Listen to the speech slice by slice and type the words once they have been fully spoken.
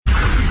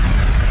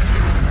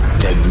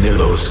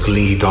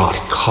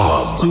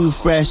DaniloSecli.com. Too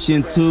fresh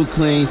and too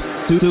clean.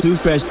 Too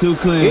fresh, too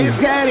clean. It's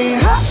getting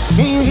hot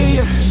in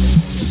here.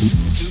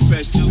 Too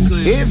fresh, too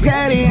clean. It's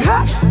getting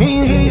hot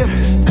in here.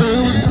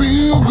 And we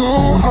still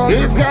go hard.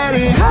 It's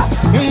getting hot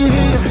in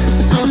here.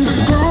 Turn the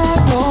club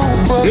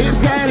on. It's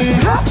getting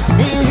hot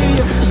in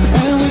here.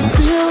 And we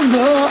still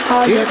go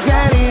hard. It's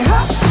getting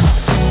hot.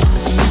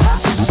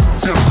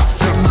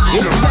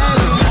 It's getting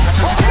hot.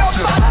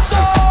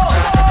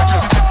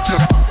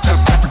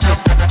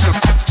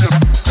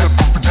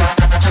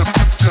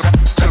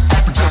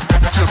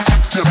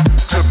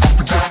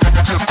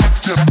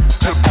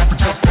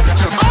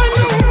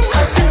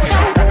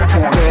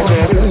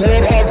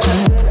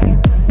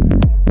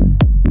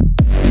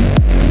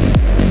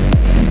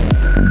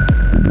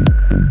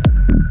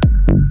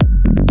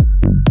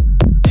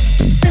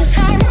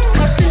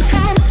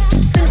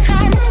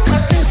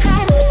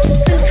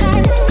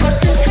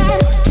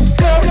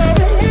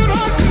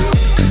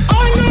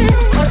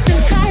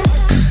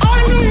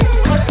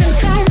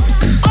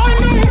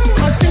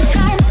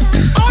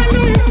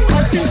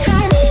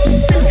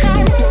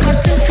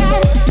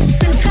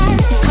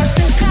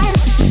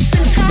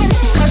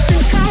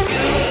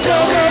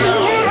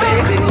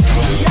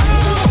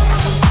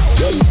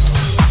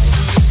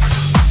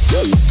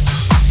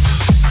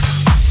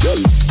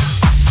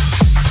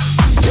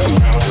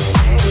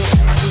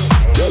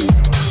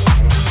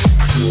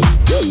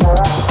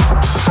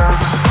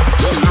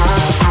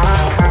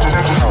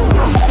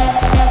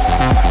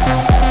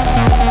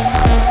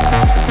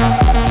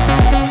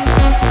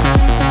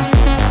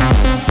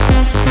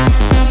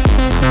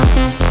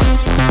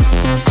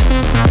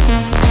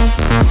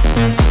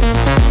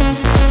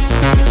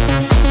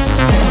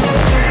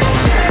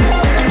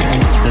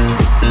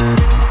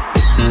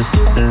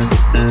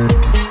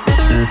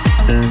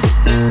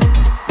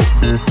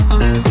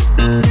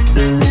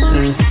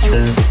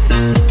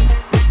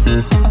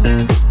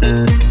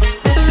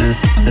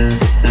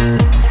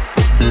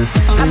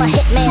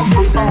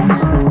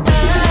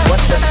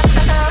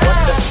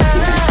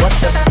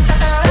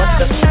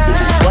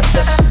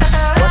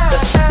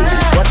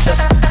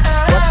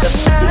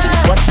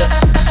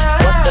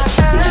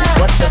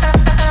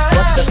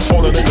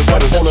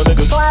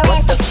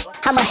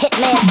 I'm a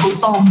hitman.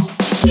 Songs.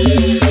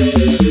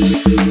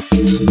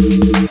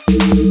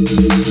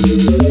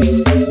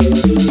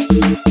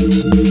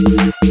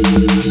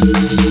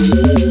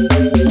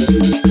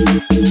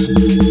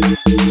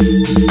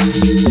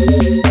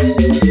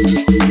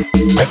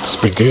 Let's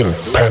begin,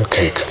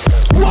 pancake.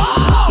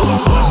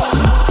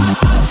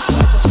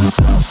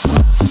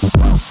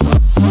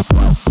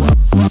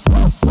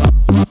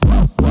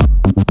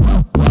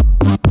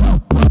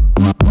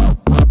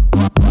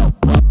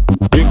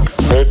 Big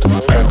fat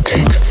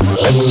pancake.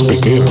 Let's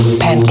begin.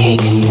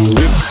 Pancake.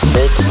 Big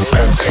fat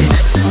pancake.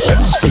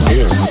 Let's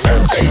begin.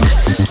 Pancake.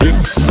 Big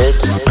fat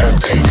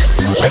pancake.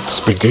 Let's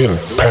begin.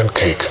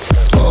 Pancake.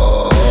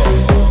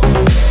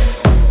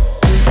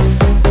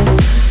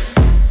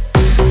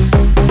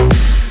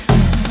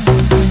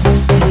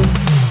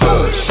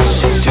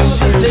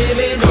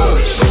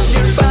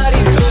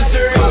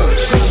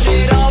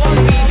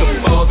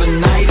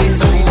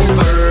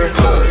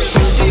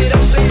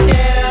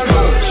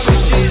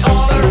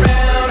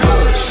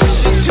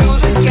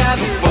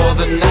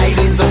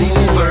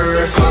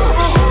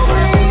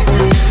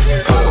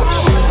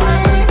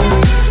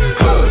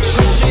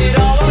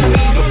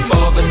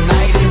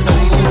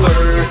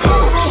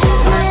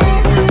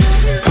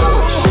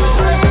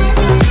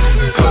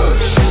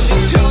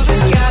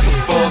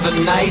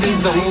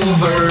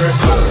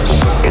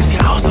 It's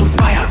the house of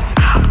fire,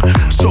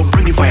 so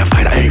bring the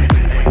firefighter, ayy.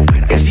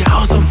 It's the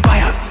house of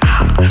fire,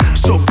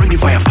 so bring the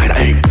firefighter,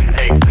 ayy.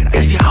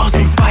 It's the house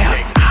of fire,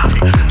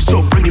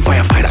 so bring the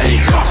firefighter, ayy.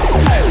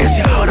 It's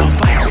the house of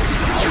fire.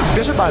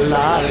 Deixa eu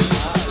bailar.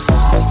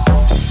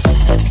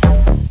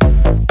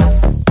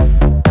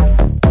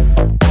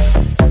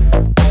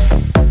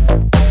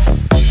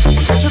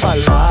 Deixa eu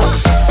bailar.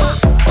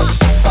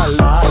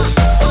 Bailar.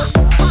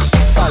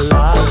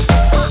 Bailar.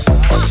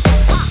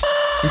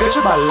 Deixa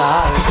eu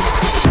bailar.